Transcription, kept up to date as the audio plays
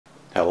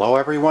Hello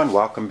everyone,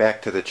 welcome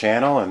back to the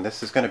channel, and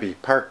this is going to be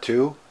part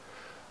 2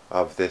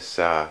 of this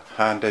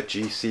Honda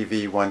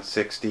GCV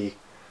 160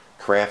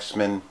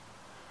 Craftsman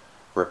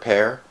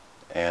repair.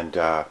 And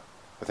I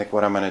think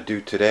what I'm going to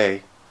do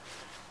today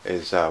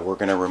is we're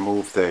going to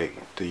remove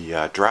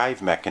the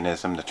drive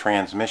mechanism, the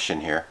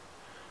transmission here,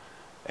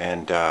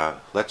 and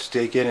let's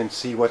dig in and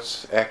see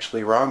what's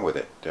actually wrong with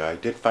it. I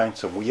did find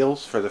some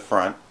wheels for the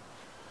front,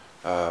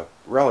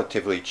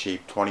 relatively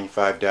cheap,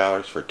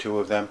 $25 for 2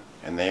 of them,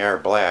 and they are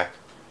black.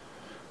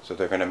 So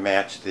they're going to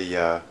match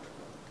the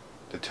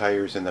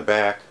tires in the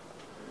back.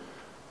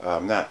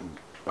 I'm not in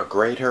a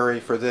great hurry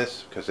for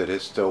this because it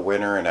is still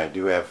winter and I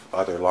do have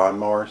other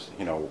lawnmowers.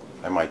 You know,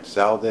 I might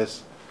sell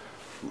this.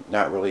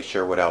 Not really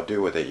sure what I'll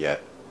do with it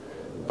yet.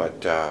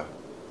 But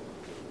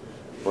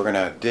we're going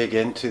to dig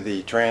into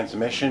the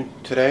transmission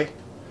today.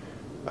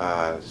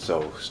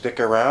 So stick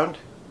around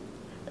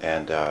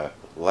and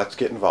let's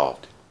get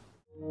involved.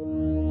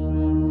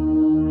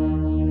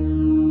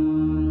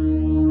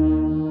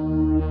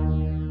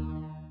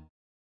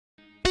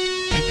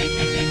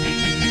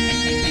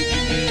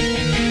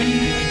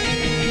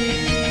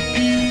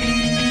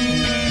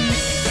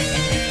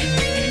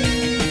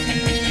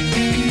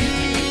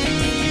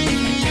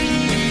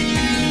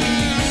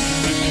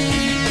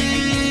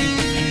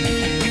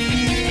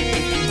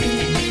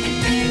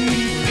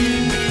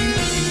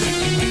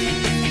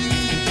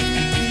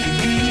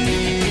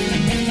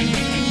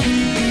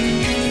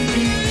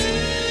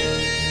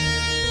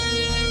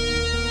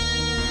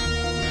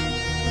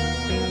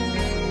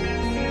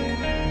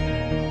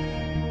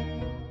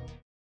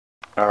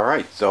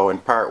 Alright, so in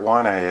part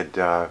 1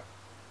 I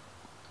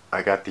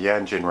got the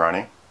engine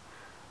running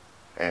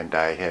and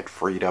I had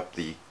freed up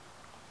the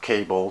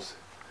cables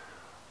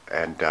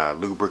and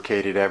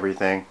lubricated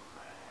everything,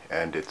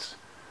 and it's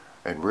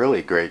in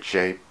really great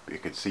shape. You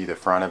can see the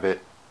front of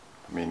it.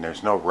 I mean,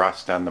 there's no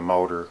rust on the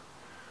motor.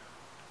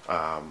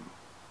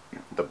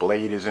 The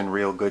blade is in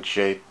real good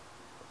shape.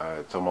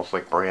 It's almost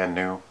like brand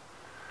new.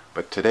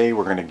 But today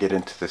we're going to get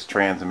into this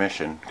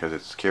transmission because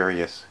it's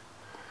curious.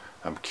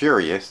 I'm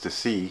curious to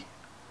see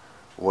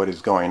what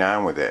is going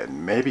on with it,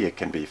 and maybe it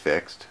can be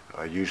fixed.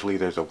 Usually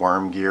there's a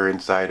worm gear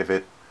inside of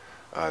it.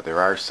 There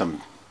are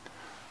some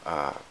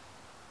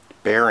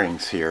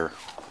bearings here,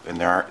 and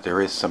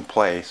there is some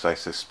play, so I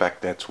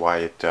suspect that's why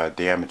it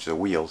damaged the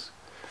wheels.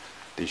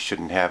 These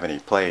shouldn't have any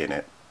play in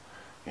it,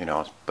 you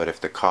know, but if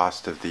the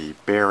cost of the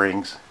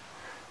bearings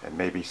and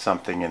maybe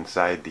something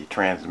inside the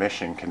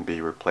transmission can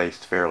be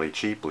replaced fairly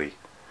cheaply,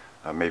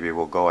 maybe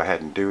we'll go ahead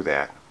and do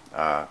that.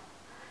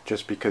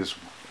 Just because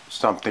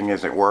something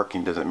isn't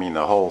working doesn't mean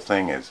the whole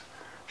thing is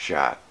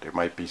shot. There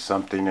might be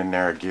something in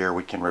there, a gear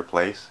we can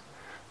replace,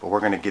 but we're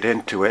going to get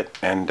into it.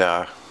 And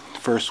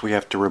first we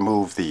have to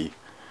remove the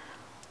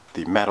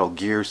metal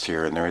gears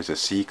here, and there is a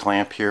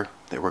C-clamp here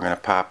that we're going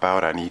to pop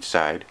out on each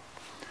side,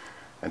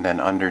 and then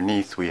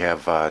underneath we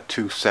have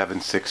 2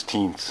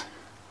 7/16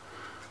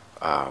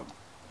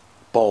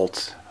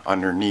 bolts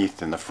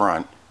underneath in the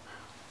front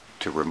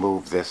to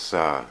remove this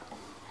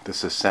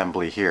this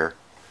assembly here,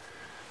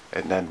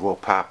 and then we'll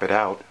pop it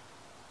out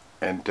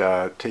and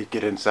take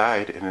it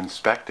inside and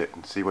inspect it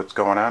and see what's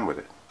going on with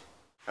it.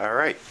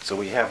 Alright, so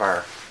we have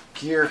our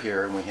gear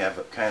here, and we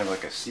have kind of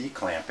like a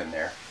C-clamp in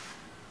there,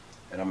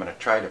 and I'm going to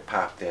try to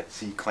pop that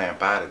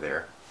C-clamp out of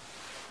there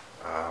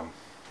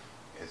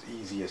as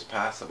easy as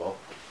possible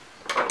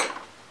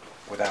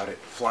without it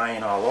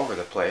flying all over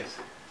the place.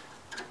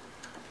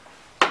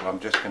 So I'm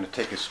just going to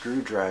take a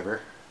screwdriver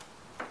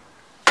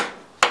and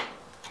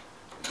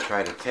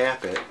try to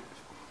tap it.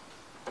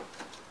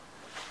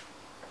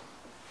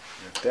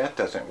 If that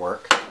doesn't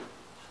work,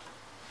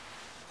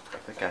 I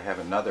think I have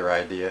another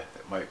idea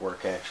that might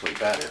work actually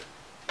better.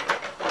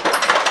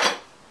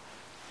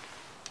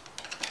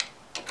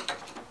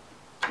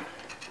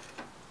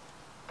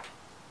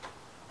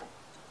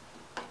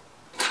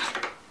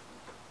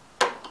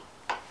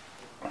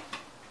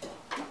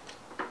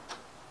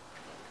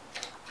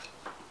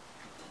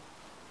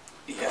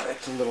 Yeah,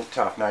 that's a little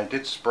tough. Now I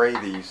did spray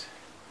these.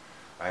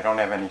 I don't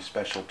have any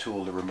special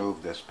tool to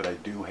remove this, but I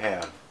do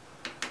have,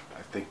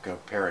 I think a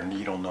pair of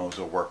needle nose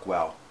will work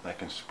well. I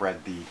can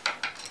spread the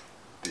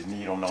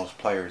needle nose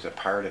pliers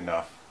apart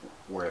enough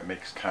where it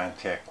makes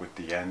contact with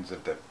the ends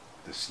of the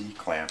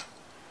C-clamp,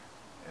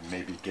 and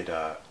maybe get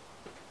a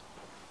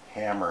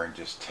hammer and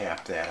just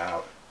tap that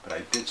out. But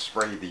I did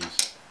spray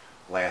these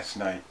last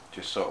night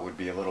just so it would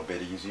be a little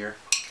bit easier.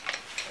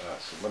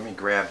 So let me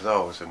grab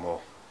those and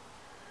we'll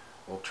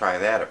try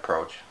that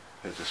approach,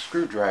 because the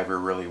screwdriver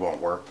really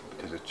won't work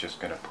because it's just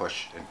going to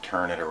push and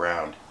turn it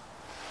around.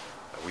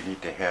 We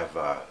need to have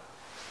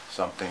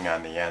something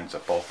on the ends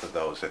of both of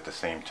those at the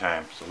same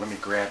time. So let me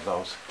grab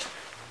those.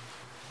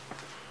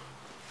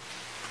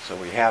 So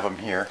we have them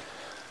here.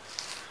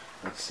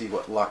 Let's see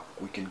what luck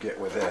we can get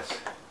with this.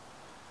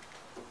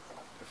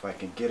 If I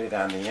can get it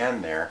on the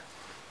end there.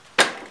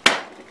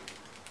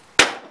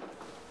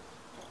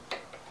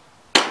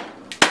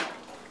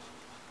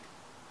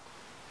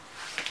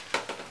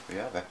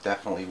 Yeah, that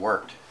definitely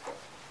worked.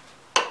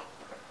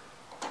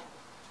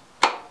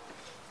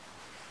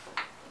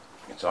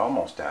 It's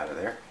almost out of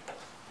there.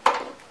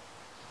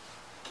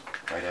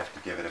 Might have to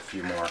give it a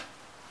few more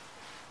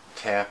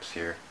taps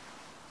here.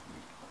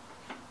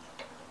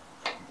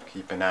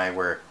 Keep an eye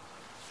where it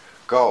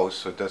goes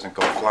so it doesn't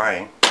go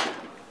flying.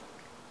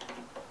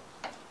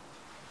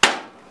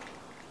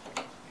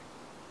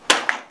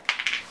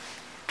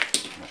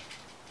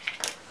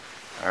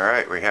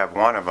 Alright, we have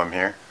one of them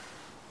here.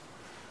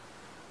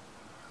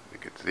 You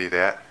can see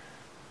that.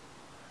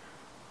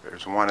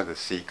 There's one of the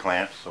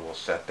C-clamps, so we'll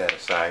set that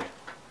aside.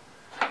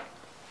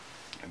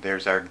 And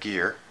there's our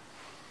gear.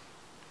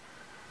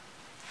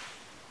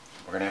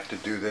 We're going to have to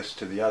do this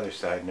to the other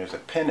side, and there's a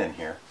pin in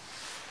here.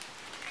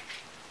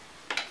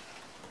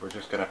 We're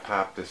just going to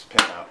pop this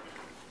pin out.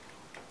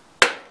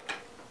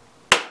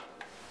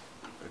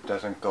 If it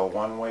doesn't go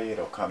one way,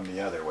 it'll come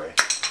the other way.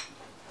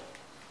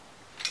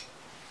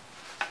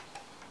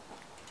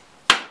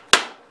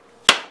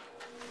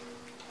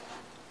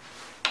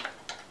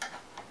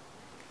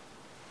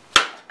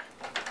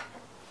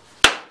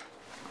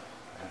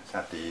 That's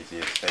not the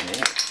easiest thing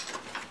either.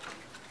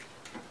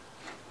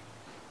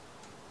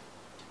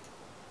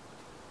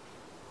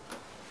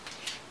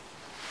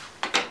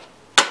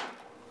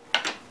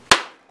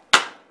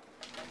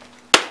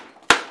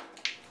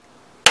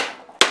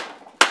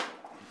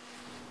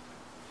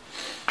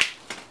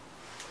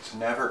 It's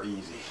never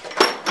easy.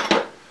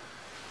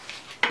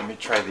 Let me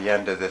try the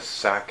end of this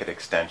socket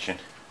extension.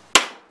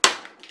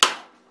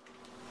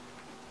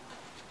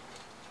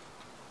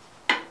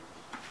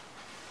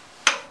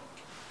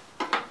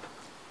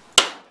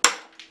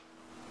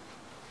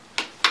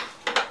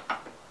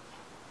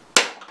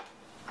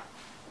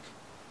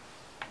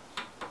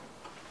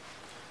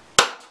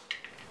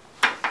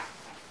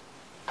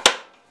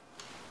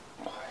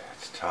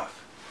 That's tough.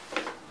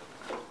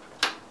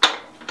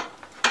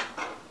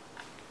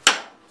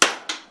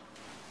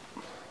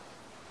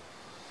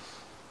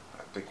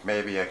 I think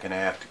maybe I'm gonna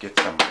have to get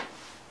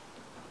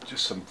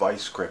just some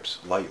vice grips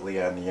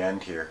lightly on the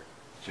end here,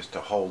 just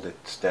to hold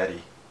it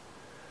steady,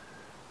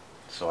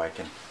 so I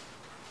can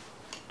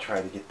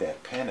try to get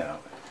that pin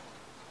out.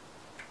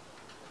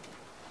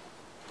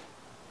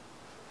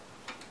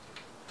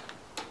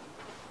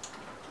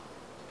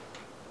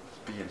 It's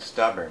being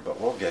stubborn,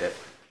 but we'll get it.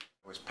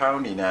 I was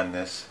pounding on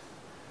this,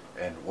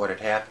 and what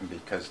had happened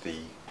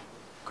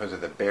because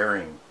of the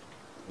bearing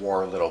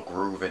wore a little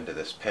groove into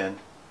this pin.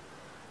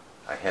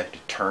 I had to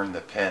turn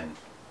the pin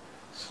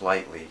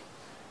slightly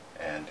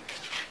and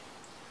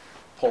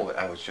pull it.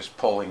 I was just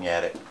pulling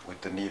at it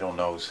with the needle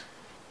nose,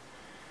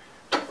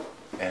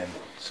 and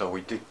so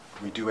we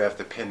do have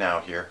the pin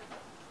out here,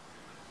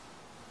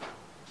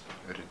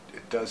 but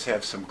it does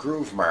have some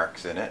groove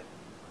marks in it,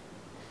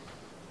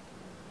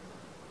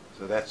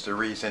 so that's the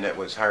reason it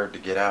was hard to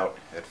get out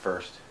at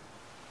first.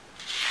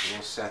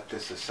 We'll set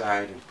this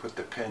aside and put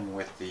the pin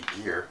with the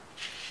gear.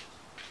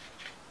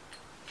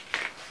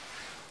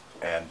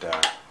 And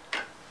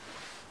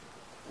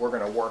we're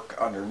going to work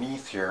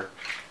underneath here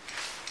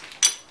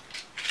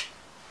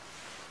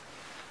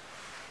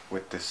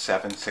with this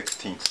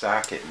 7/16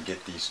 socket and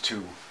get these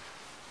two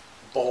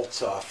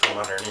bolts off from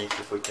underneath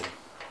if we can.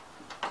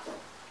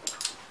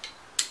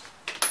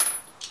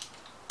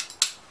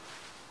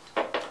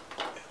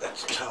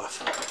 That's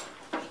tough.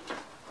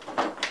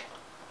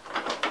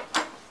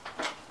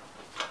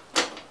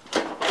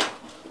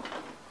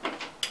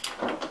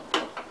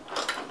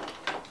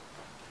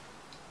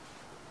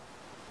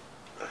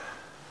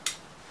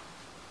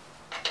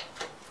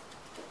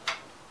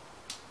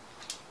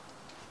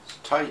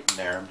 Tight in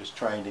there. I'm just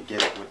trying to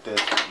get it with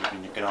this.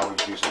 You can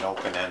always use an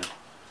open end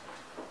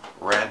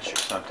wrench or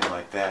something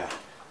like that.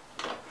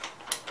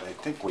 But I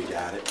think we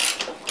got it.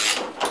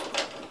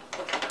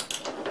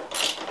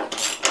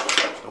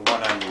 The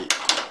one on the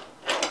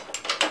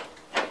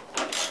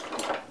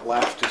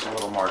left is a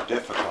little more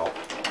difficult,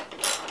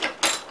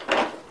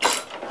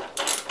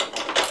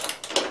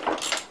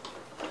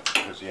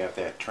 because you have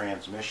that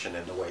transmission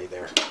in the way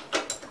there.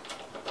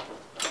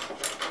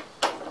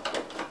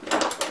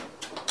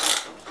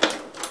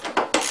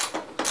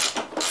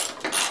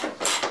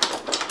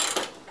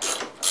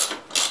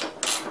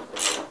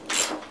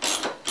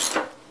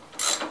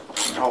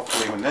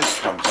 Hopefully when this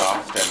comes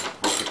off, then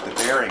we'll get the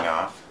bearing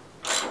off.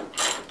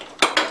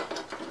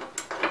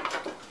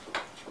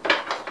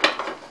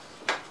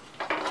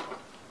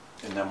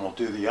 And then we'll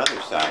do the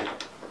other side.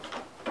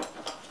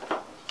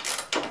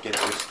 Get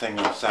this thing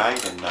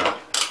inside and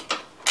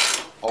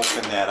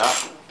open that up.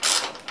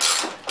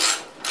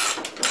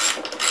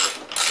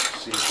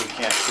 See if we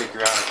can't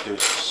figure out if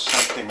there's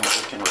something that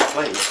we can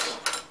replace.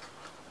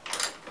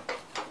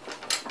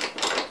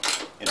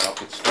 You know,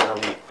 if it's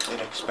fairly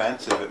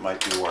inexpensive, it might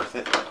be worth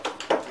it.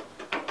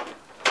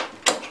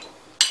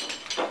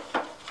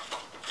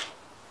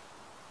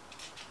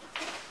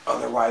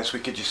 Otherwise, we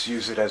could just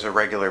use it as a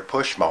regular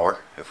push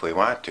mower if we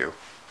want to.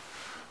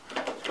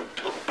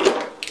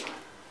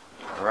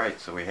 Alright,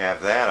 so we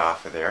have that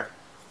off of there.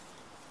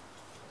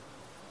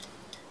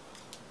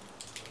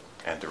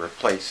 And to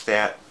replace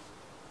that,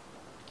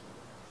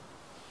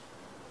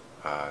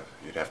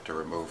 you'd have to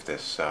remove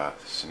this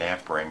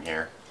snap ring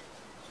here.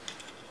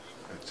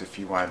 That's if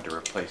you wanted to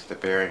replace the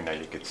bearing. Now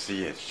you can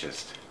see it's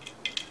just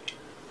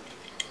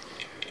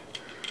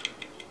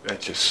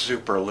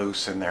super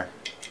loose in there.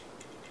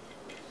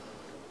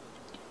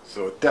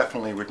 So it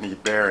definitely would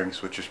need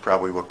bearings, which is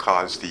probably what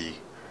caused the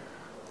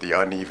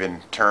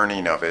uneven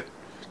turning of it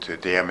to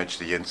damage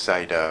the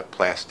inside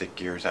plastic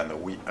gears on the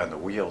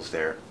wheels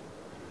there.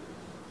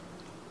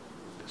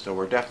 So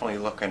we're definitely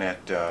looking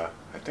at, I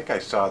think I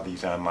saw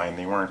these online.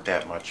 They weren't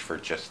that much for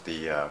just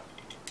the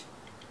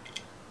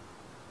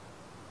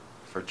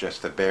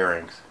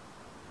bearings.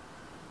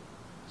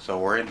 So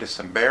we're into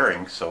some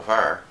bearings so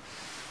far.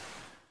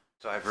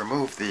 So I've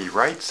removed the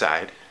right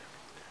side,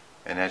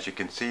 and as you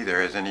can see,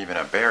 there isn't even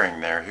a bearing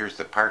there. Here's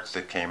the parts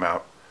that came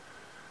out.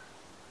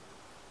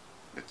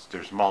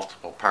 There's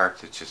multiple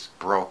parts. It just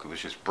broke. It was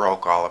just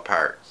broke all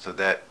apart. So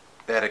that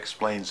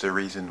explains the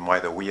reason why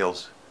the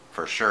wheels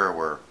for sure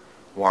were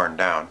worn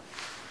down.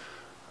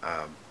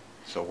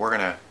 So we're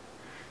gonna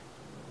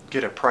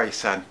get a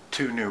price on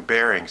 2 new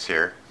bearings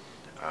here.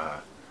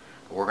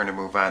 We're gonna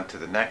move on to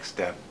the next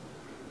step.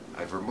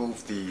 I've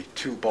removed the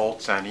 2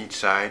 bolts on each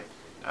side,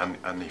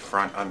 on the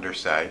front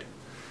underside,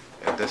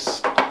 and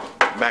this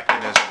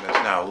mechanism is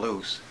now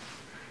loose.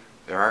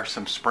 There are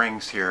some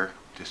springs here.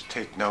 Just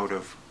take note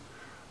of,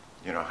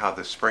 you know, how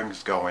the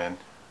springs go in.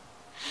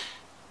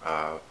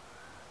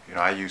 You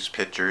know, I use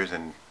pictures,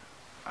 and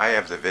I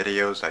have the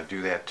videos. I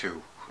do that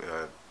too,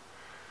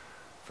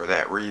 for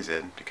that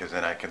reason, because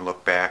then I can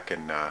look back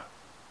and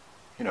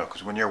you know,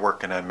 because when you're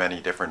working on many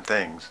different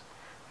things,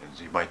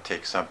 you might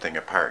take something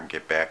apart and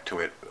get back to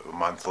it a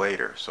month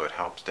later. So it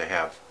helps to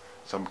have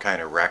some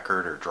kind of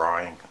record or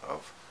drawing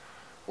of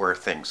where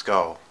things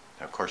go.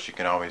 Now, of course, you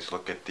can always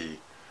look at the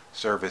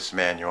service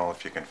manual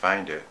if you can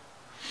find it.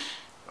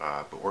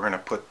 But we're going to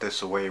put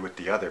this away with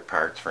the other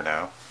parts for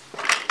now.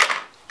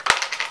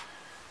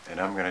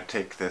 And I'm going to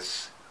take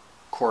this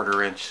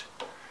 1/4 inch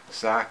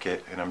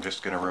socket, and I'm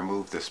just going to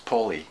remove this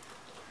pulley.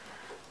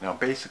 Now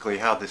basically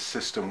how this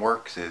system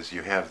works is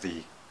you have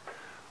the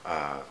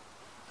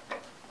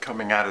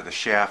coming out of the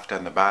shaft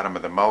on the bottom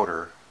of the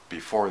motor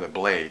before the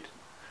blade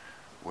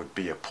would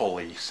be a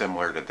pulley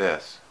similar to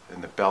this,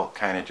 and the belt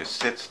kind of just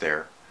sits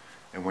there,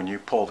 and when you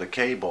pull the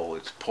cable,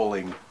 it's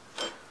pulling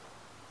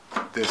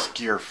this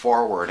gear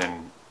forward,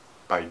 and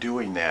by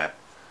doing that,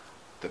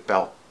 the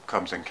belt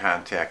comes in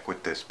contact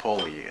with this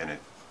pulley and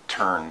it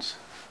turns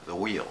the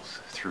wheels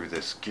through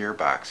this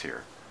gearbox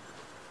here.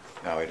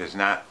 Now it is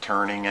not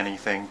turning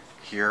anything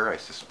here. I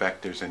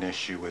suspect there's an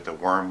issue with a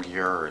worm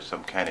gear or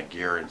some kind of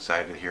gear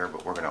inside of here,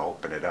 but we're going to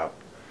open it up.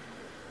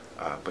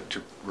 But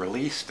to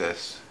release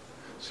this,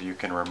 so you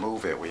can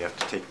remove it, we have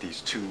to take these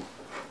 2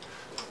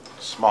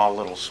 small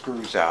little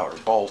screws out, or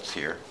bolts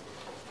here.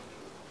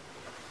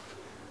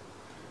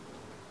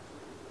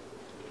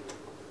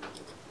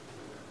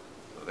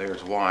 So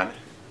there's one.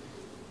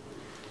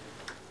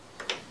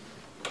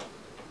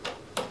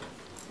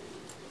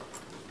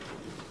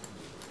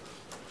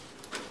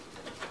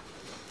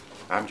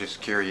 I'm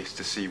just curious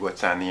to see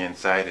what's on the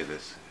inside of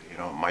this. You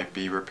know, it might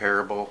be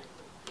repairable.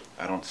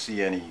 I don't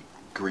see any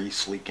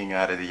grease leaking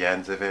out of the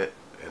ends of it,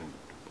 and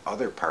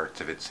other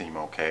parts of it seem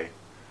okay.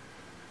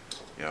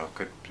 You know, it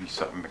could be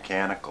something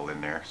mechanical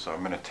in there. So I'm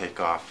going to take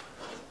off.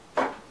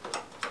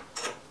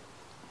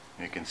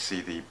 You can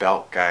see the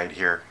belt guide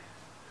here.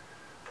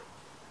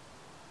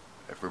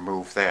 I've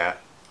removed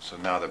that, so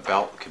now the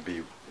belt can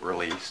be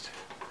released.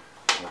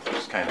 We'll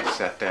just kind of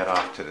set that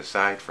off to the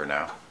side for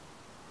now.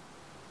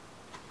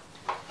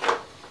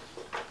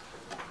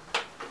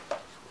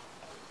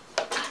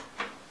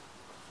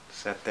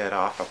 Set that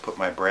off. I'll put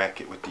my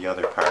bracket with the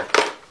other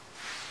part.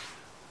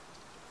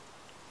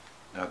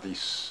 Now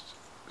these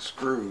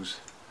screws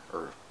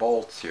or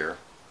bolts here,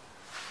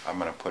 I'm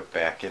going to put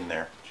back in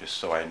there just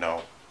so I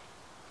know.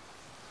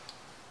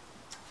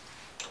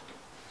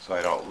 So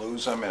I don't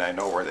lose them and I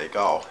know where they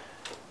go.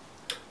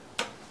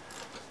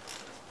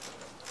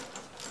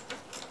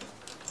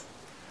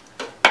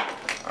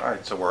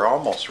 Alright, so we're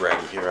almost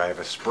ready here. I have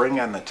a spring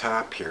on the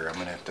top here I'm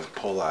going to have to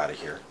pull out of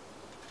here.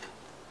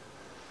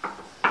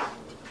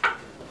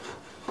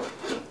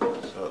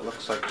 So it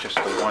looks like just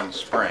the one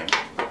spring.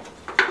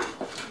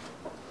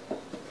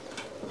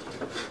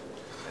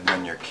 And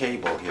then your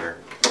cable here.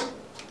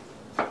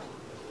 How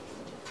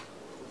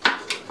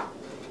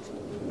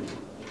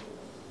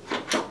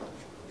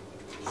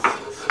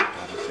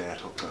does that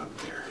hook up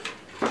there?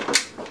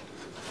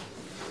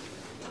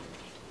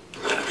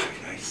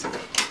 Alright, I see.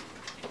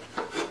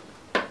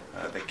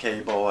 The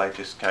cable, I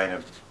just kind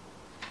of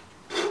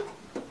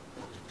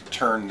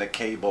turn the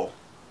cable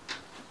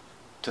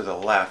to the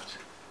left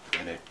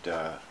and it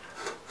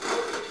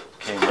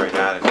came right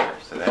out of there,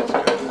 so that's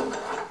good.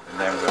 And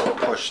then we'll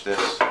push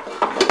this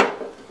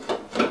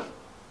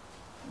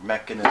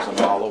mechanism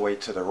all the way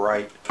to the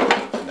right,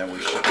 and then we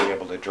should be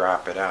able to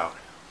drop it out.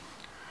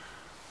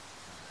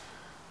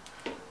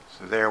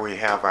 So there we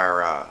have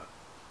our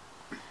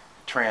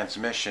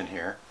transmission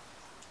here,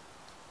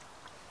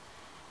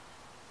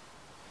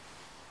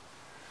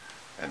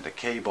 and the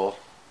cable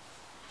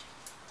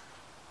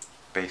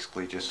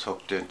basically just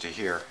hooked into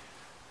here.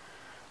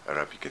 I don't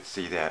know if you can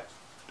see that.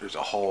 There's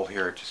a hole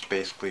here, it just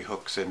basically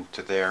hooks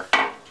into there.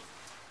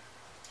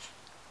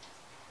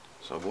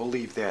 So we'll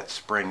leave that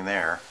spring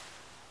there.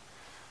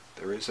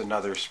 There is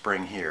another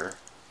spring here.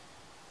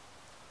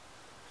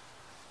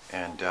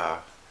 And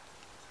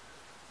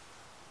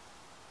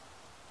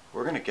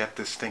we're going to get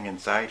this thing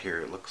inside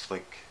here. It looks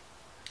like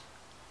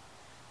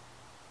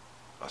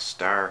a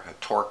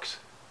Torx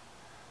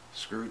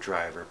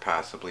screwdriver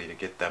possibly to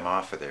get them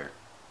off of there.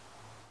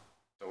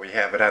 So we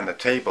have it on the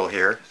table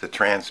here, the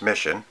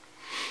transmission.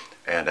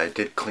 And I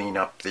did clean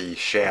up the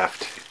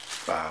shaft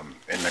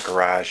in the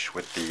garage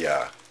with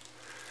the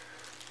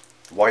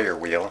wire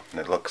wheel, and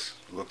it looks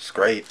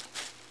great.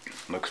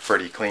 Looks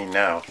pretty clean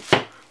now.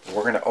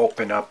 We're going to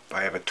open up.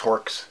 I have a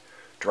Torx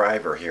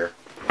driver here.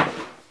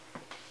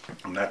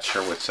 I'm not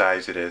sure what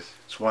size it is.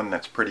 It's one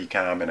that's pretty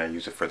common. I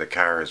use it for the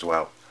car as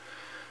well.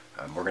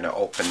 We're going to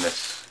open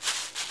this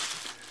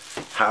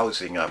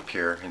housing up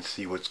here and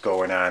see what's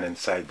going on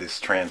inside this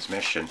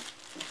transmission.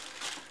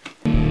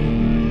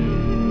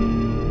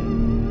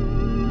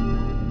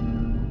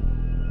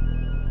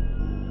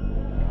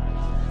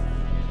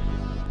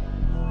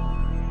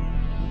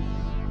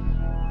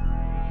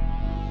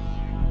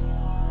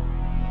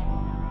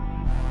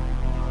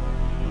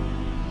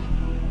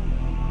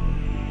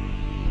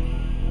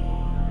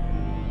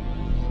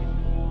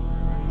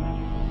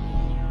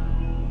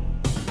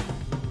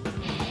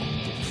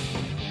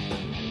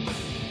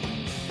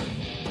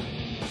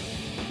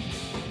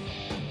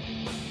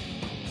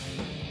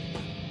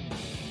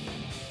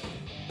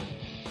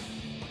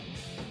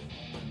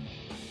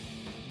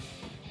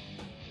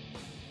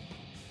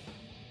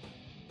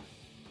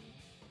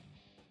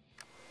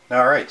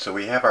 Alright, so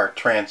we have our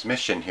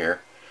transmission here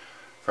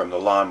from the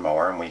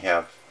lawnmower, and we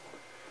have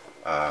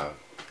there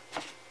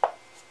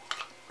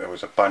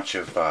was a bunch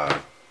of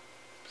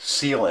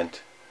sealant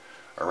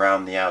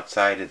around the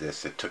outside of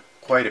this. It took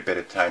quite a bit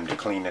of time to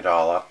clean it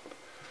all up,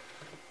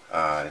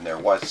 and there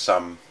was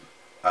some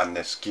on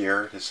this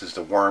gear. This is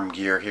the worm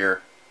gear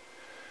here,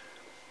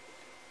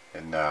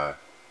 and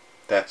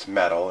that's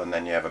metal, and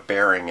then you have a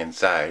bearing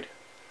inside.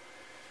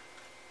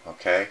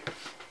 Okay,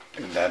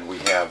 and then we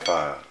have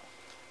a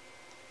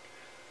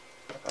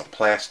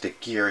plastic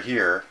gear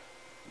here,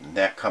 and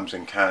that comes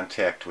in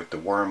contact with the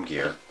worm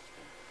gear,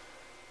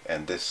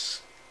 and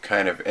this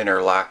kind of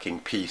interlocking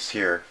piece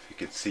here, you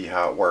can see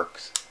how it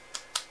works.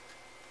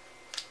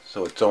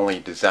 So it's only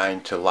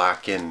designed to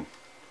lock in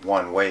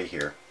one way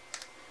here.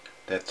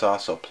 That's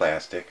also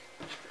plastic,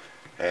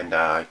 and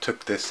I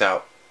took this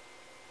out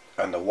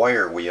on the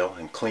wire wheel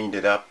and cleaned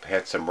it up.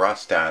 Had some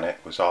rust on it.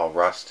 It was all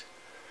rust,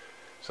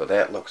 so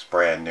that looks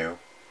brand new.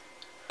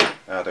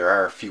 Now there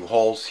are a few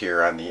holes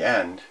here on the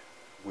end,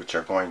 which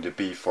are going to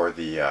be for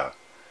the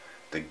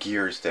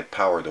gears that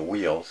power the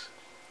wheels,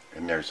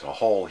 and there's a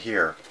hole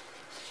here,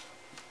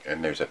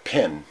 and there's a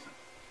pin.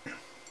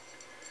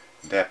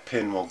 That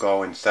pin will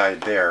go inside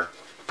there,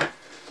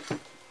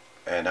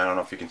 and I don't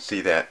know if you can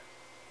see that.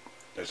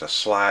 There's a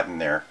slot in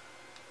there,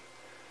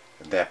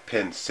 and that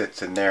pin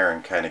sits in there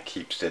and kind of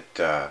keeps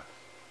it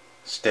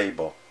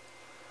stable.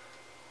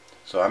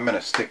 So I'm going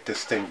to stick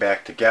this thing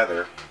back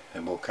together,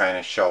 and we'll kind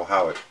of show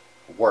how it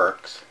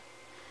works.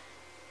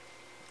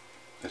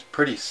 It's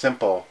pretty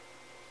simple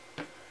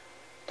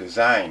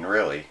design,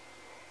 really.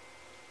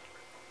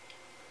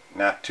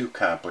 Not too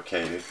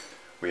complicated.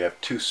 We have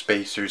two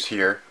spacers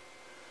here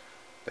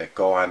that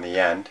go on the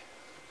end,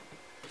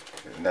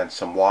 and then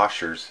some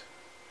washers,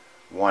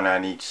 one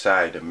on each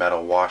side, a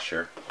metal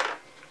washer.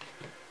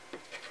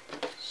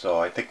 So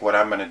I think what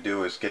I'm going to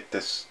do is get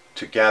this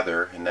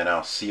together, and then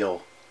I'll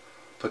seal,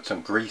 put some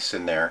grease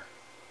in there.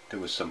 There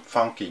was some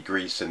funky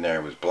grease in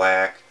there. It was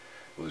black.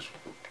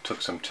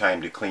 Took some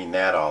time to clean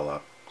that all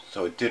up.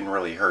 So it didn't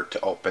really hurt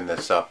to open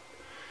this up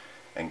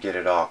and get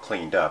it all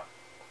cleaned up.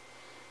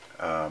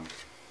 I'm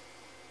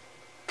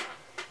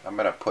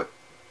going to put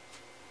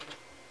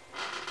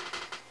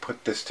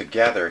this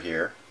together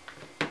here.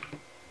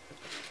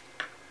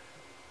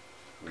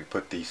 We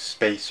put these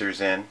spacers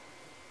in.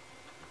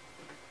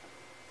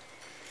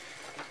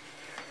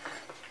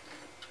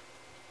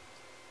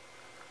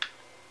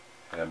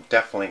 And I'm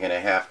definitely going to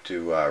have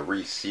to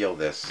reseal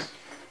this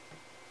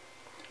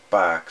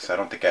box. I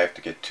don't think I have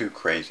to get too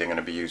crazy. I'm going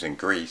to be using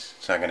grease.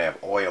 It's not going to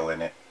have oil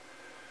in it.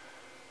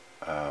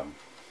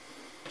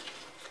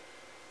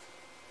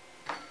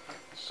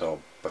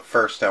 But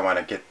first I want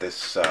to get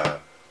this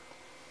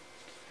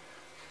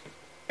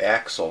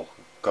axle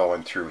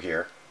going through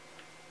here.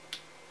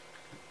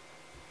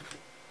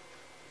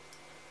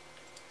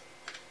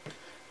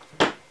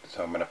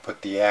 So I'm going to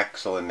put the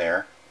axle in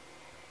there.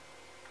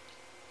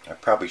 I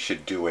probably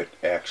should do it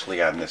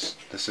actually on this.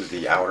 This is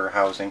the outer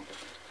housing.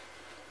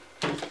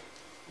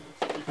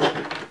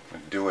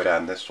 Do it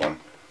on this one.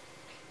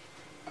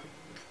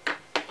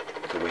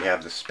 So we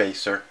have the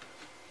spacer.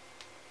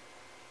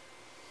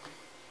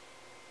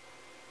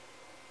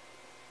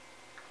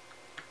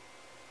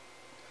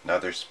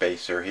 Another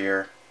spacer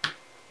here.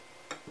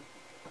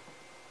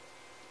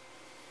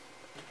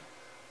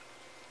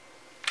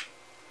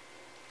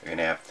 You're going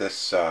to have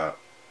this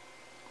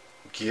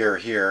gear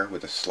here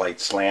with a slight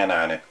slant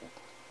on it,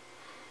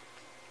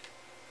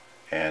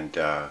 and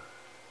of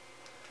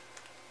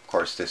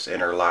course this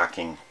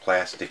interlocking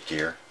plastic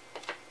gear.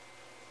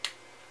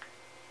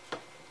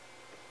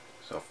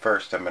 So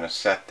first I'm going to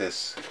set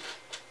this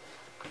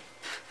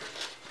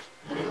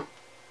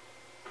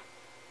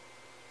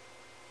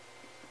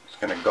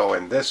going to go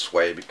in this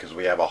way because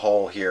we have a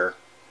hole here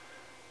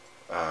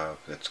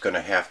that's going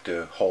to have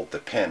to hold the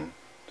pin,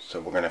 so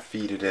we're going to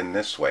feed it in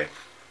this way.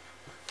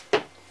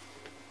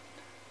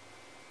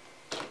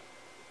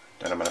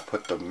 Then I'm going to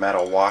put the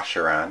metal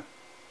washer on.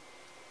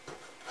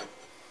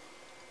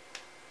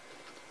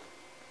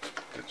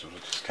 We'll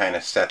just kind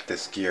of set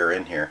this gear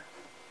in here.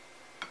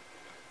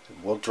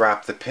 We'll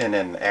drop the pin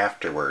in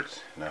afterwards,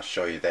 and I'll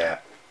show you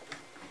that.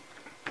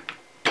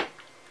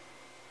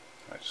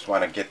 I just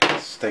want to get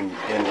this thing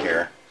in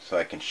here so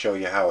I can show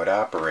you how it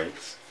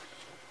operates.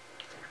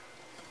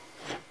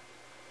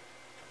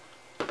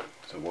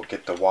 So we'll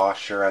get the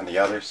washer on the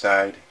other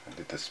side, and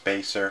the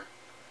spacer.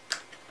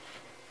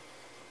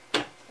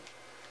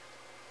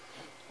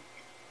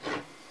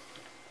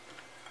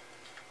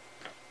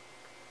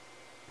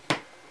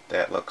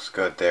 That looks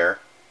good there.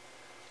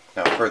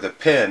 Now for the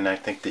pin, I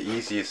think the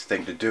easiest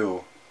thing to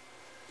do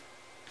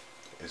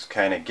is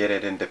kind of get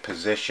it into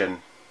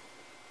position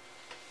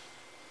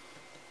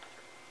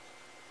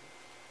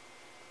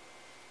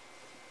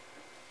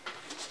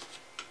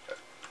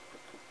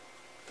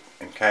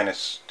and kind of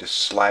just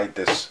slide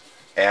this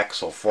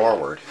axle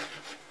forward.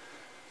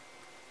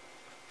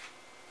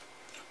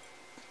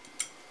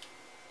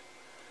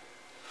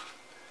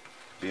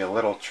 Be a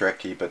little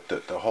tricky, but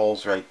the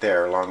hole's right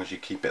there as long as you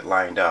keep it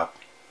lined up.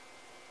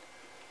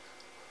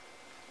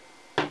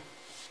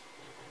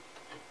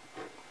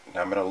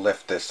 Now I'm going to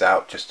lift this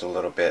out just a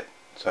little bit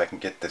so I can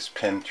get this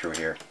pin through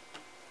here.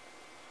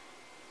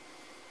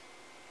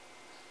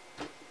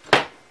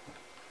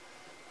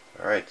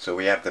 Alright, so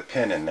we have the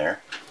pin in there.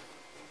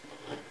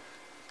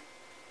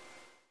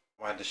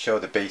 I wanted to show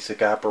the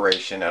basic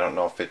operation. I don't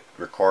know if it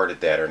recorded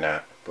that or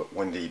not, but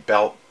when the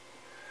belt,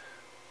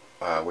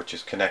 which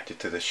is connected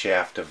to the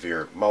shaft of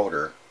your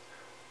motor,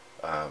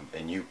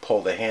 and you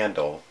pull the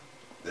handle,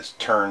 this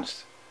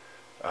turns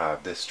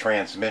this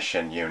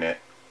transmission unit,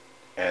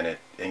 and it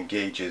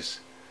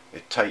engages,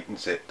 it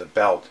tightens the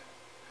belt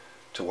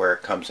to where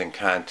it comes in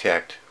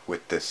contact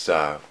with this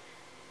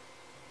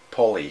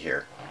pulley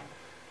here,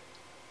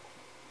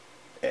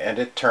 and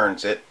it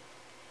turns it,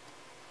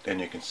 and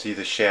you can see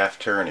the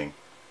shaft turning.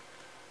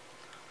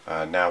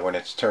 Now when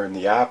it's turned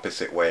the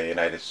opposite way, and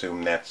I'd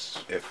assume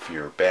that's if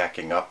you're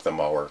backing up the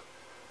mower,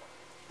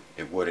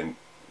 it wouldn't,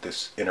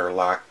 this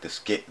interlock, this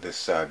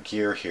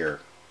gear here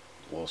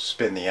will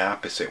spin the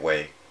opposite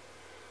way.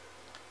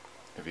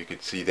 If you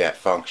could see that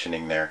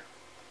functioning there.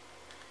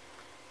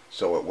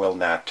 So it will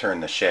not turn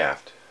the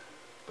shaft,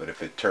 but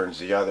if it turns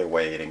the other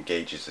way, it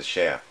engages the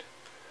shaft.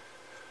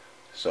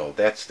 So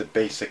that's the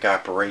basic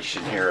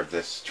operation here of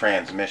this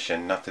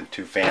transmission, nothing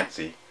too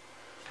fancy.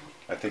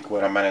 I think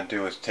what I'm going to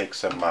do is take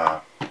some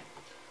black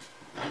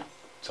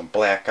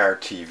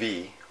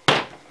RTV,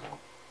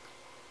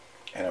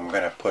 and I'm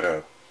going to put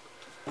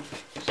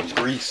some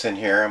grease in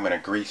here. I'm going to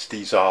grease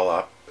these all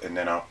up, and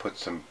then I'll put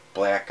some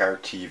black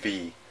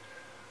RTV.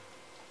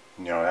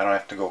 You know, I don't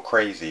have to go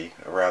crazy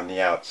around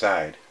the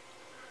outside,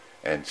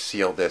 and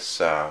seal this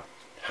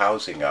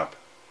housing up.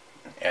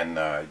 And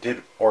I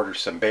did order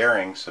some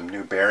bearings. Some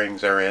new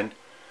bearings are in,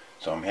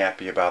 so I'm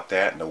happy about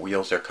that, and the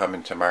wheels are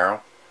coming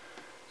tomorrow.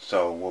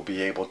 So we'll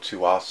be able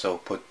to also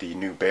put the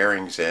new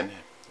bearings in,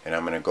 and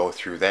I'm going to go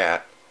through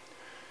that,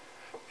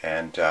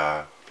 and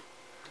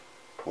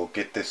we'll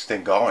get this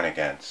thing going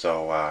again.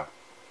 So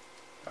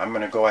I'm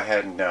going to go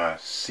ahead and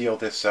seal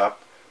this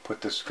up,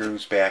 put the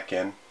screws back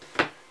in,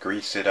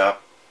 grease it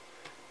up,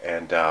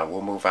 and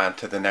we'll move on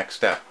to the next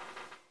step.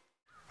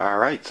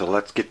 Alright, so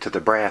let's get to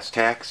the brass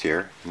tacks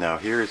here. Now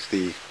here's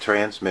the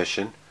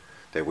transmission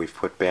that we've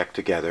put back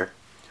together.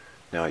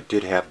 Now I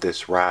did have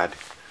this rod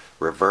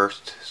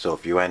reversed, so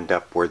if you end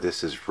up where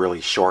this is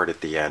really short at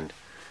the end,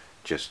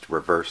 just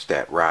reverse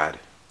that rod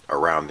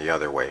around the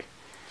other way.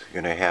 So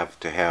you're going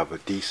to have a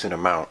decent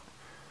amount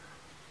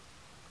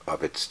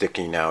of it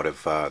sticking out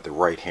of the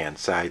right hand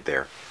side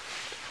there.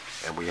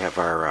 And we have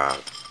our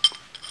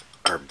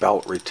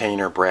belt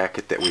retainer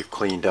bracket that we've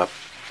cleaned up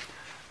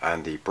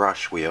on the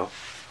brush wheel.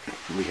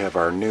 We have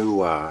our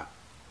new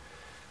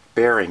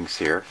bearings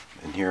here,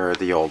 and here are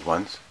the old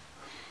ones.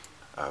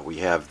 We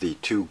have the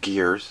two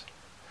gears.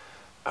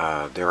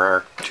 There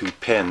are two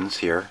pins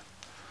here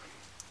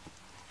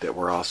that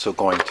we're also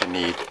going to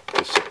need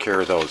to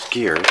secure those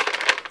gears.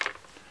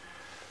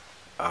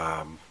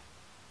 And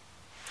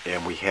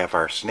we have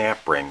our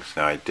snap rings.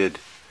 Now I did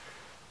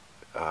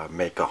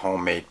make a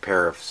homemade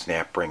pair of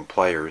snap ring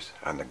pliers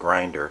on the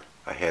grinder.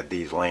 I had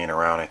these laying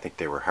around. I think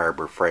they were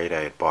Harbor Freight.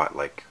 I had bought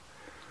like,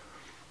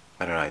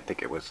 I don't know, I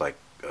think it was like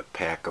a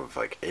pack of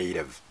like 8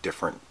 of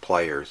different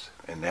pliers,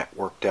 and that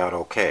worked out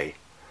okay.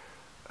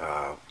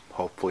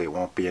 Hopefully it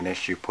won't be an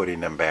issue putting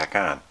them back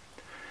on.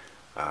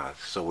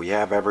 So we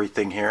have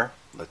everything here.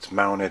 Let's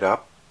mount it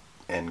up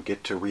and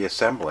get to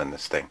reassembling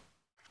this thing.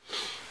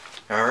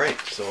 Alright,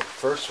 so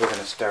first we're going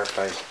to start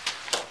by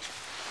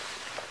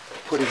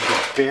putting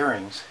the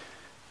bearings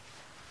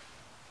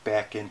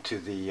back into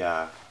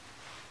the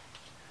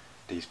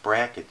these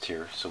brackets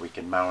here so we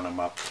can mount them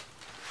up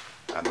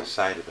on the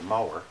side of the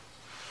mower.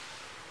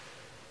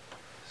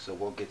 So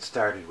we'll get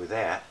started with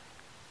that.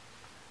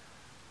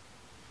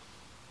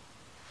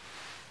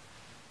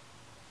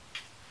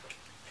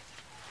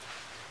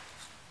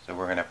 So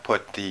we're going to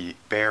put the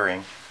bearing,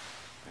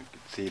 you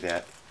can see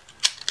that,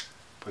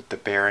 put the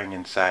bearing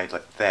inside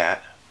like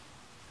that,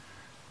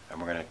 and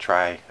we're going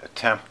to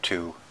attempt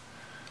to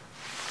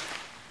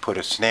put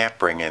a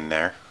snap ring in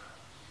there.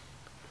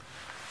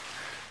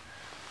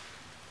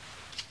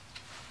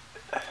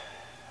 I'm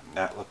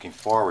not looking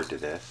forward to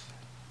this.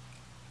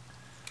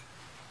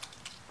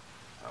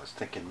 I was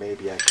thinking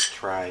maybe I could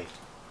try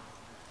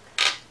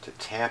to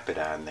tap it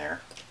on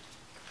there.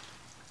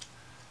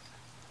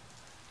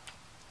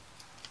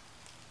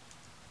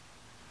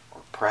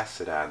 Or press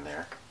it on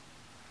there.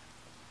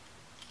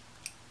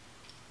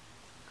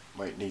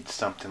 Might need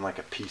something like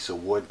a piece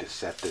of wood to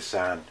set this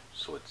on,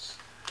 so it's,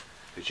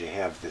 because you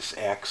have this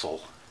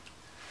axle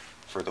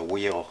for the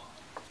wheel.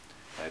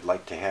 I'd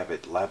like to have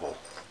it level.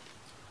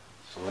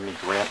 So let me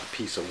grab a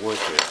piece of wood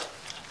here.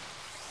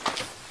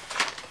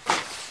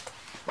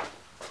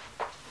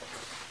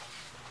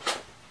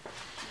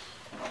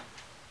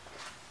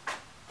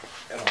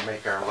 That'll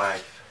make our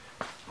life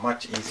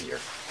much easier.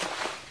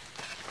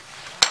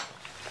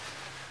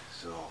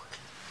 So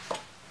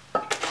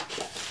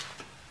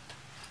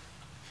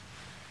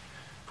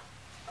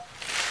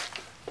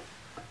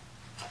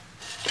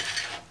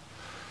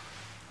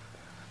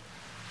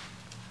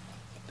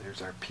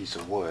there's our piece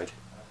of wood.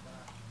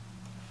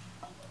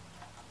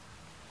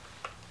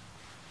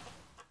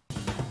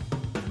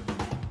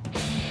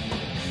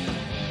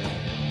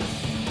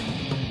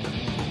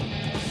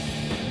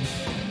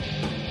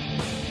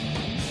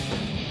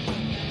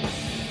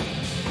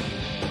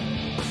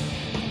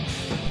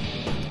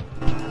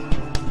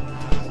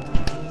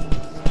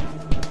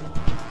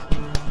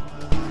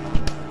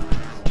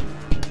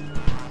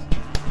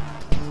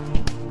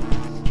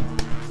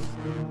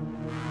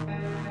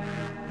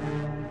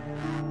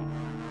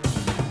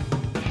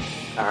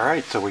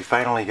 Alright, so we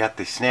finally got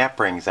the snap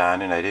rings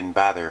on, and I didn't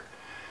bother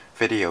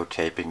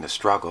videotaping the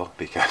struggle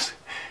because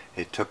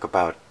it took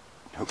about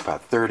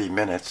 30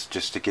 minutes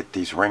just to get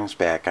these rings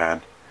back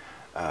on.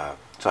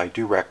 So I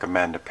do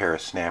recommend a pair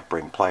of snap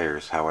ring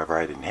pliers. However,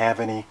 I didn't have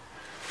any,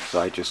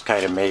 so I just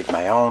kind of made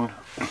my own,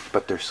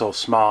 but they're so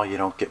small you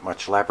don't get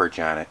much leverage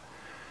on it.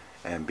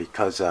 And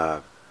because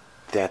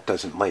that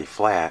doesn't lay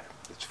flat,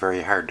 it's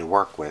very hard to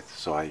work with,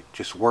 so I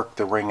just worked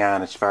the ring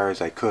on as far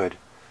as I could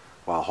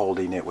while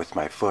holding it with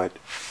my foot.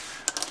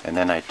 And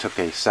then I took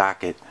a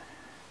socket,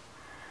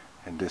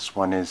 and this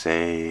one is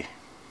a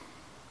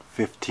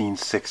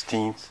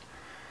 15/16.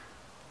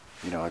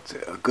 You know, it's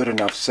a good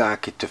enough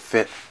socket to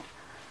fit,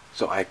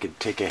 so I could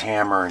take a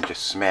hammer and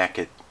just smack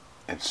it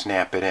and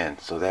snap it in.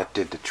 So that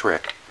did the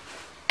trick.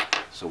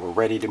 So we're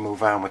ready to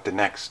move on with the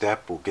next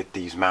step. We'll get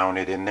these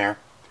mounted in there.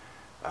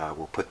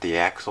 We'll put the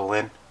axle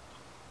in.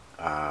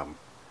 And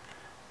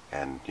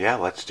yeah,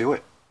 let's do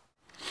it.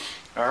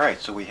 Alright,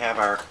 so we have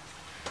our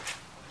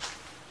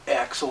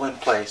axle in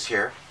place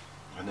here,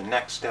 and the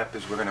next step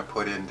is we're going to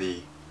put in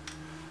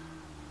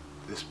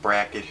this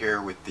bracket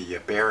here with the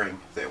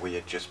bearing that we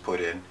had just put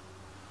in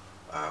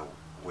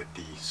with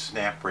the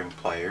snap ring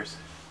pliers,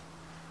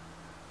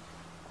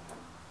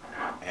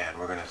 and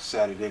we're going to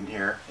set it in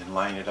here and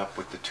line it up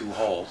with the two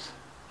holes.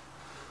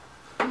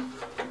 And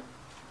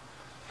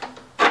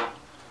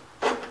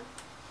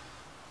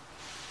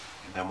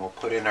then we'll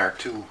put in our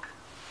two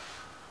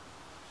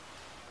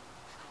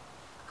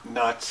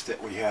nuts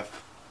that we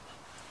have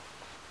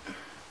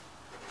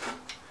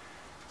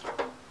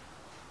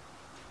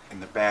in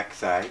the back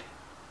side.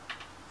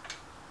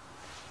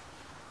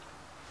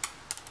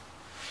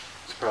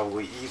 It's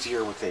probably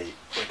easier with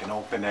like an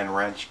open end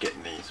wrench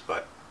getting these,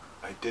 but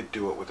I did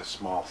do it with a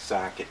small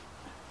socket.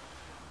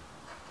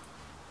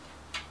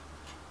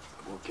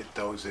 We'll get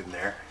those in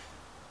there.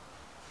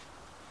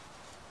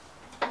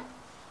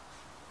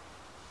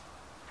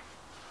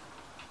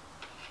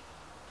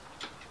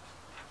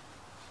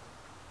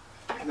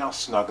 And I'll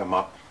snug them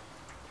up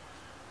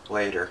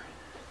later.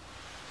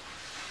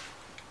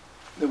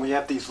 Then we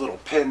have these little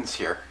pins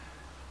here,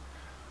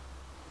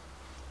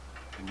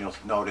 and you'll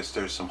notice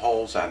there's some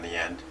holes on the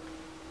end.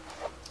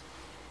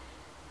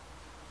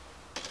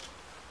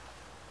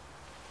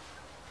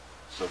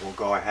 So we'll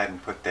go ahead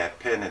and put that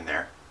pin in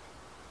there.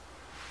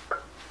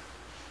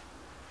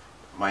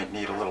 Might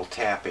need a little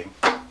tapping.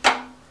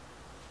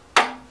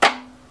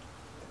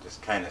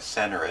 Just kind of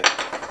center it,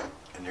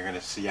 and you're going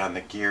to see on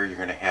the gear you're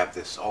going to have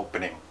this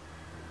opening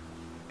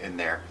in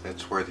there.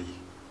 That's where the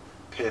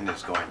pin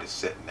is going to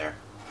sit in there.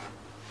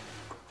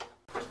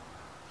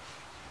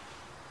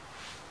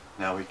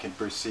 Now we can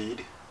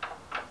proceed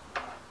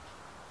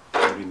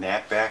putting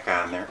that back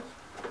on there.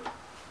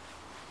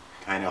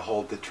 Kind of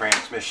hold the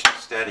transmission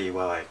steady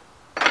while I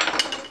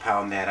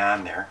pound that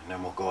on there, and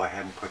then we'll go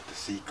ahead and put the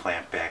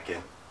C-clamp back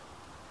in.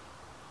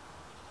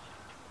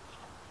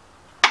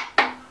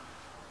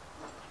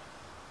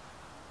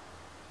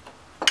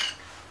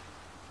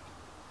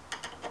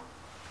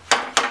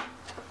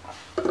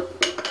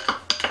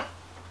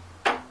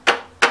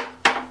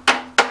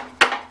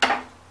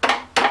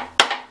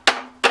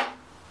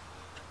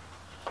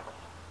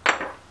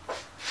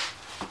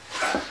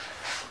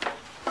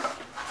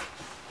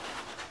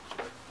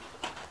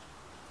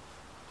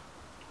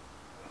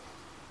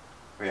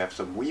 We have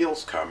some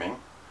wheels coming,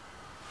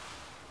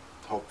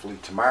 hopefully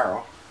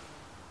tomorrow.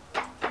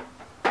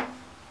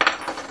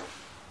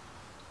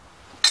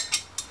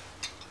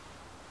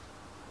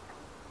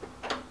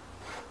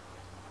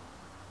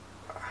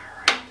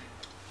 Alright,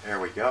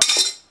 there we go.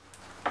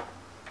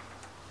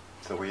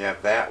 So we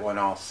have that one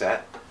all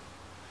set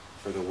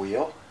for the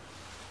wheel.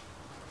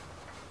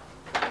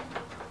 I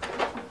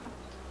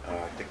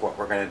think what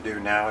we're going to do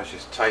now is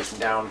just tighten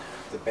down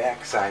the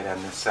back side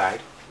on this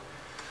side.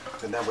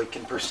 And then we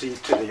can proceed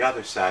to the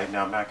other side.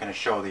 Now I'm not going to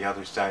show the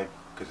other side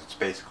because it's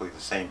basically the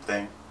same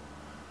thing.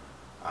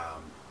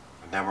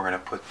 And then we're going to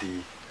put the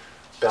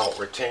belt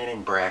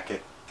retaining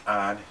bracket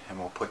on, and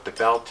we'll put the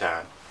belt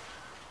on.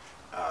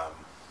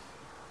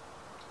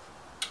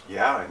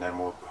 Yeah, and then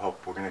we're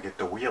going to get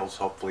the wheels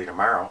hopefully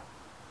tomorrow,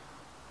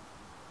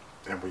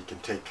 and we can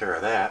take care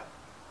of that.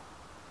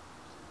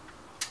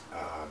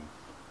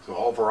 So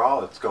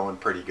overall it's going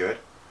pretty good.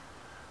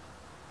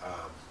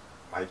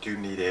 I do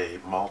need a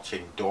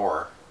mulching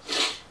door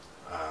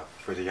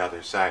for the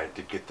other side. I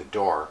did get the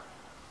door,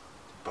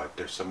 but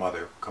there's some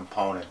other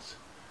components.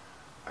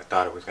 I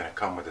thought it was going to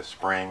come with a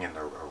spring and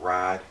a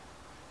rod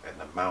and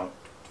the mount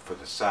for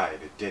the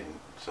side. It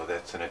didn't, so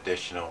that's an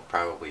additional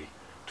probably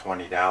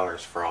 $20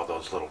 for all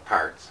those little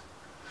parts.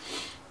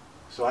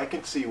 So I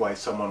can see why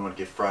someone would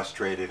get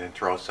frustrated and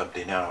throw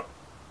something out,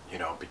 you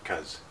know,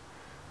 because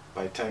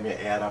by the time you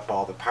add up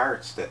all the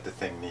parts that the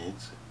thing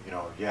needs, you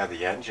know, yeah,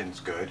 the engine's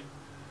good.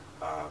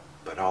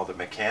 But all the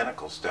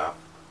mechanical stuff,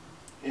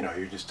 you know,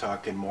 you're just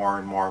talking more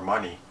and more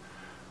money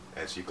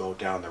as you go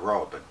down the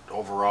road. But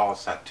overall,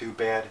 it's not too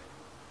bad.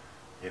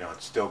 You know,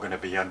 it's still going to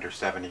be under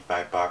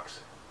 75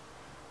 bucks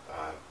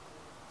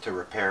to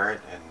repair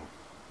it, and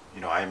you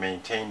know, I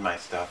maintain my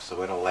stuff,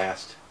 so it'll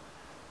last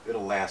a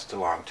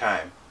long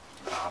time.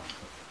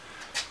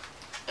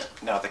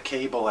 Now the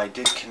cable I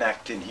did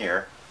connect in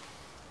here.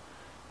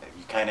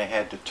 You kind of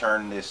had to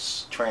turn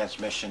this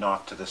transmission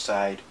off to the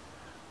side,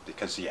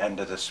 because the end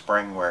of the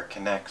spring where it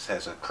connects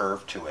has a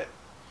curve to it.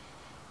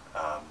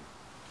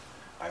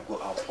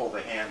 I'll pull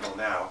the handle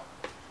now,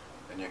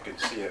 and you can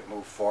see it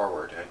move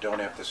forward. I don't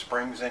have the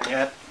springs in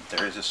yet.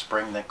 There is a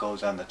spring that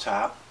goes on the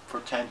top for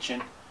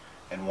tension,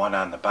 and one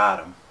on the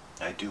bottom.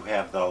 I do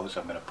have those.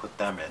 I'm going to put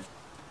them in.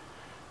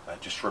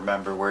 Just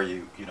remember where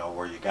you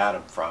got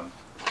them from.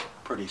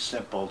 Pretty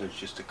simple. There's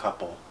just a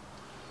couple.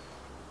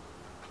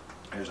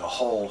 There's a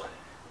hole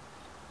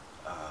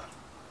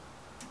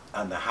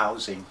on the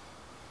housing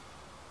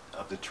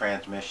of the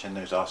transmission.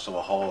 There's also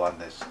a hole on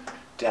this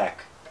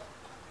deck,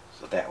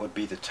 so that would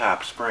be the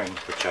top spring,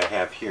 which I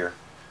have here,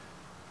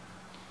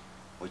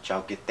 which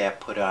I'll get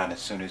that put on as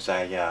soon as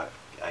I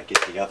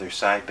get the other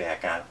side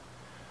back on.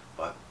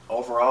 But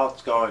overall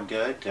it's going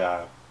good.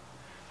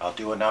 I'll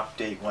do an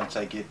update once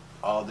I get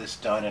all this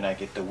done and I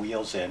get the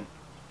wheels in,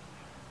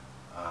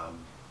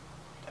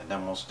 and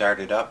then we'll start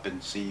it up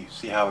and see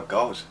how it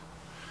goes.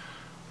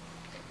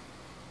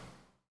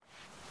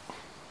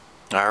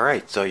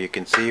 Alright, so you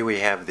can see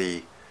we have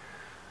the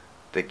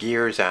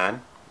gears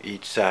on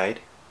each side.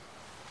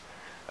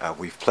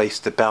 We've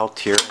placed the belt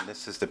here, and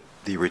this is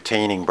the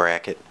retaining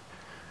bracket.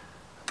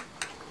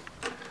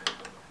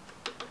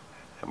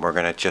 And we're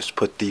going to just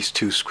put these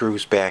two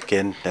screws back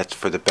in. That's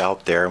for the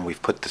belt there, and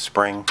we've put the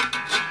spring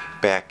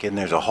back in.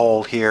 There's a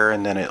hole here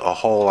and then a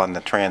hole on the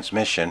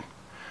transmission.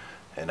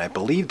 And I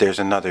believe there's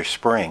another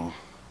spring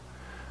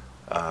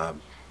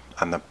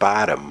on the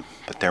bottom,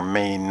 but there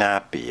may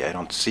not be. I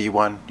don't see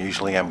one.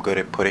 Usually I'm good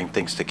at putting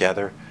things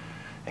together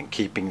and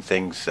keeping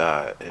things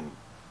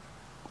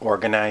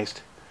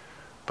organized,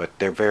 but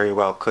there very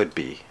well could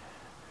be.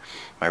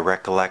 My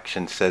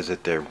recollection says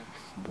that there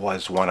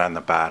was one on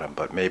the bottom,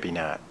 but maybe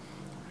not.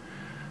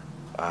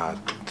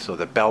 So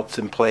the belt's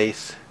in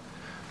place.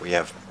 We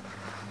have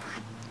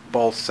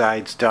both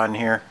sides done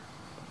here,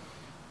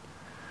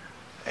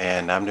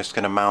 and I'm just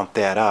going to mount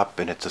that up,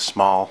 and it's a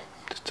small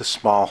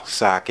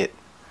socket,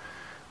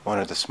 one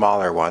of the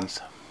smaller ones.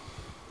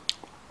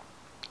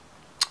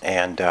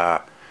 And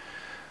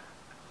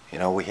you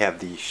know, we have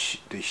the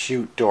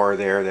chute door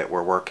there that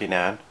we're working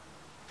on,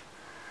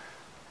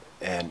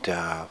 and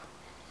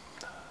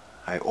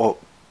I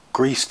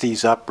greased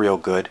these up real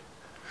good.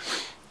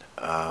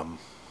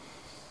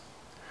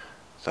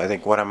 So I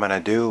think what I'm going to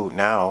do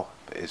now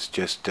is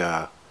just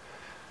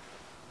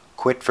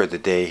quit for the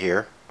day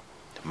here,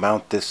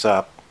 mount this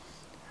up,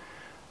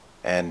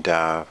 and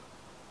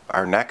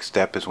our next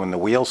step is when the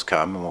wheels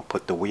come, and we'll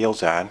put the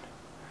wheels on,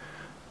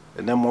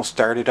 and then we'll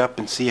start it up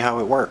and see how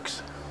it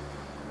works.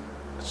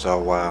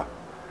 So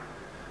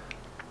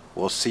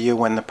we'll see you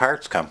when the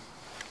parts come.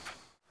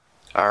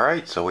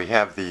 Alright, so we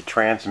have the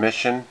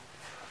transmission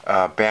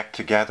back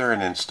together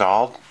and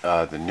installed.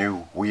 The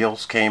new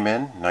wheels came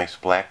in, nice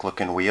black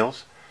looking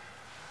wheels.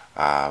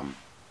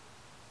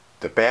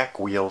 The back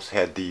wheels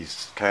had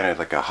these kind of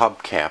like a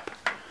hubcap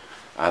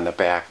on the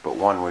back, but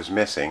one was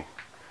missing.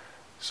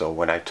 So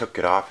when I took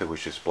it off, it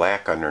was just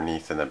black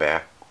underneath in the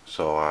back.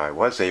 So I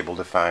was able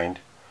to find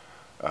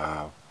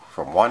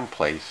from one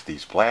place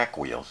these black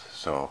wheels.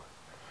 So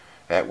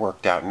that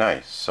worked out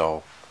nice.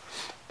 So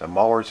the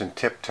mower's in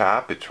tip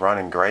top, it's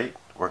running great.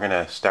 We're going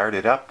to start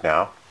it up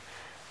now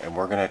and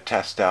we're going to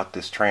test out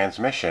this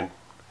transmission.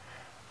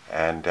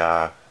 And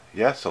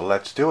yeah, so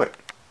let's do it.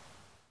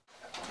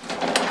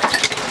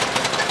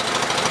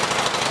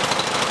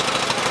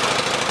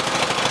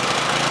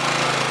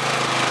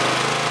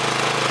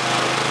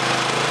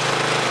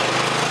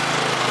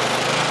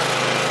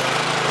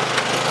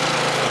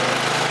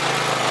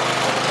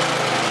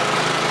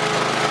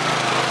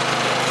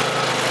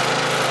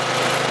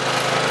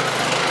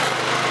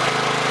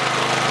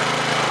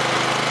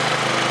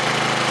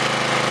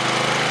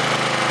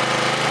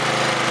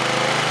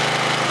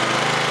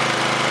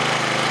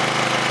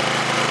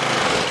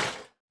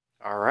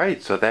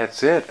 Alright, so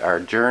that's it. Our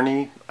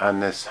journey on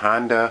this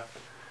Honda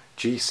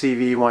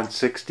GCV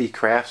 160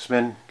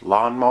 Craftsman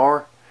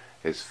lawnmower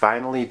is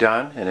finally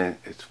done, and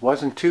it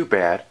wasn't too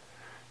bad.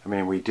 I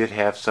mean, we did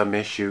have some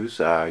issues.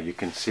 You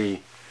can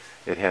see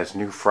it has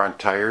new front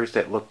tires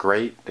that look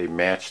great. They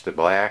match the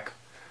black.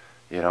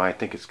 You know, I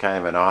think it's kind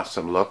of an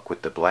awesome look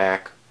with the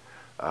black.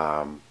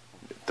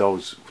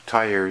 Those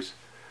tires,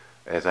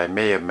 as I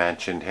may have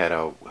mentioned, had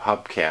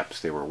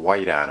hubcaps. They were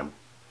white on them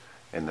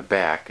in the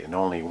back, and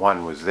only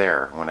one was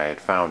there when I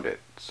had found it.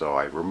 So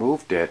I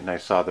removed it and I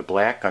saw the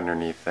black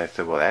underneath, and I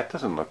said, well, that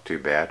doesn't look too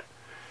bad.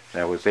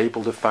 And I was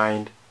able to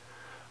find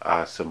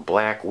some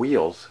black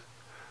wheels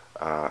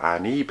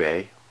on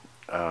eBay,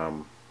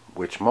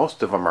 which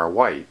most of them are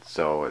white,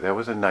 so that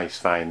was a nice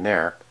find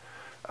there.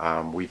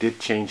 We did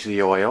change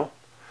the oil.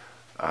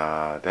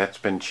 That's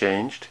been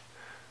changed.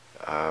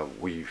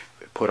 We've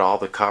put all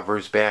the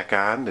covers back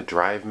on. The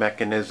drive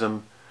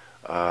mechanism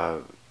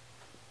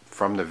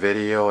from the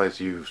video,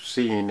 as you've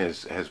seen,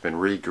 has been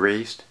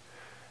re-greased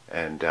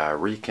and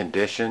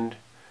reconditioned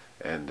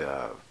and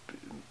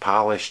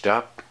polished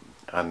up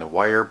on the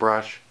wire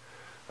brush.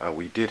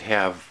 We did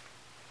have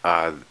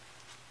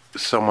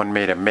someone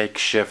made a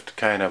makeshift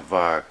kind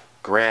of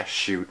grass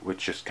chute,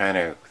 which just kind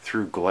of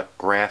threw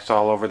grass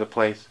all over the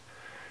place,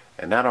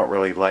 and I don't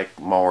really like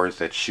mowers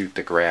that shoot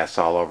the grass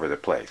all over the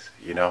place,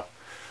 you know.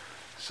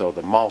 So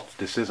the mulch,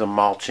 this is a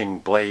mulching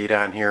blade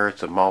on here,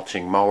 it's a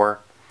mulching mower.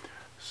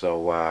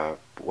 So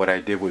what I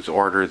did was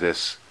order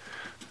this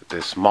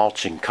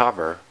mulching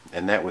cover,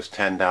 and that was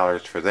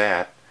 $10 for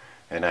that,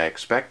 and I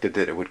expected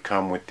that it would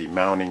come with the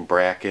mounting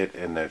bracket,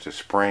 and there's a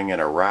spring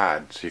and a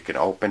rod so you can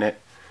open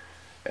it,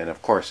 and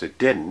of course it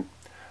didn't.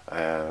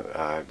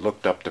 I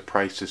looked up the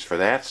prices for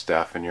that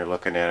stuff, and you're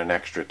looking at an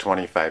extra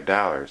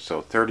 $25.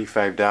 So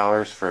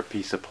 $35 for a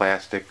piece of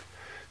plastic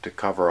to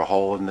cover a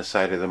hole in the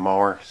side of the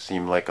mower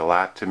seemed like a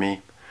lot to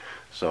me.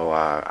 So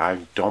I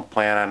don't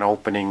plan on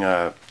opening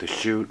the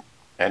chute.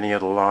 Any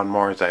of the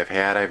lawnmowers I've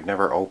had, I've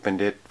never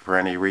opened it for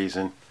any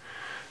reason.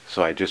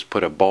 So I just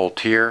put a bolt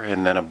here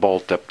and then a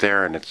bolt up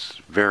there, and it's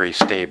very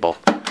stable.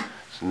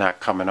 It's not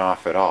coming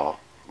off at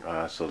all.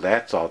 So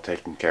that's all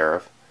taken care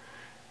of.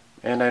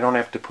 And I don't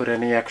have to put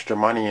any extra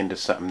money into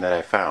something that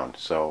I found.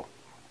 So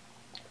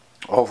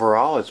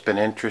overall, it's been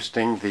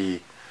interesting. To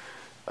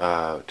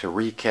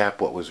recap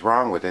what was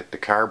wrong with it, the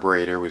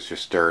carburetor was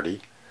just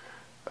dirty.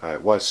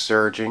 It was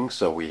surging,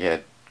 so we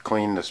had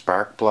cleaned the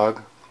spark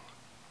plug.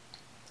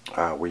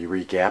 We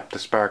re-gapped the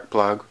spark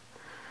plug.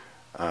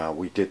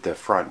 We did the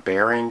front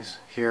bearings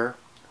here.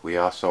 We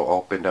also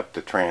opened up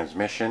the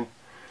transmission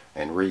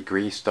and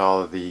re-greased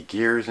all of the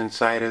gears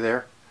inside of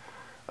there.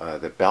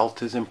 The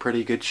belt is in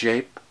pretty good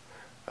shape.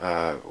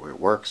 It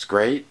works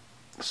great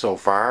so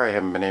far. I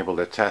haven't been able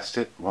to test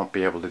it. Won't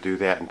be able to do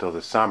that until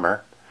the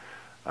summer.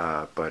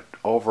 But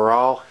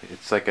overall,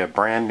 it's like a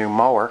brand new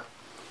mower.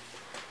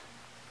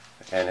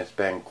 And it's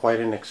been quite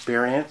an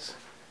experience.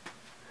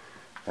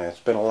 And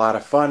it's been a lot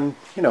of fun,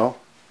 you know,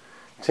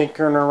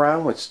 tinkering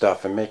around with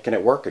stuff and making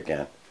it work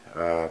again.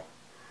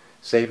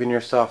 Saving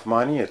yourself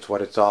money, it's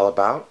what it's all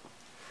about.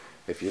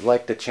 If you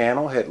like the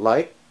channel, hit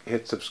like,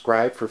 hit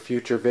subscribe for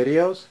future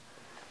videos,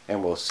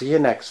 and we'll see you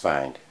next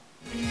find.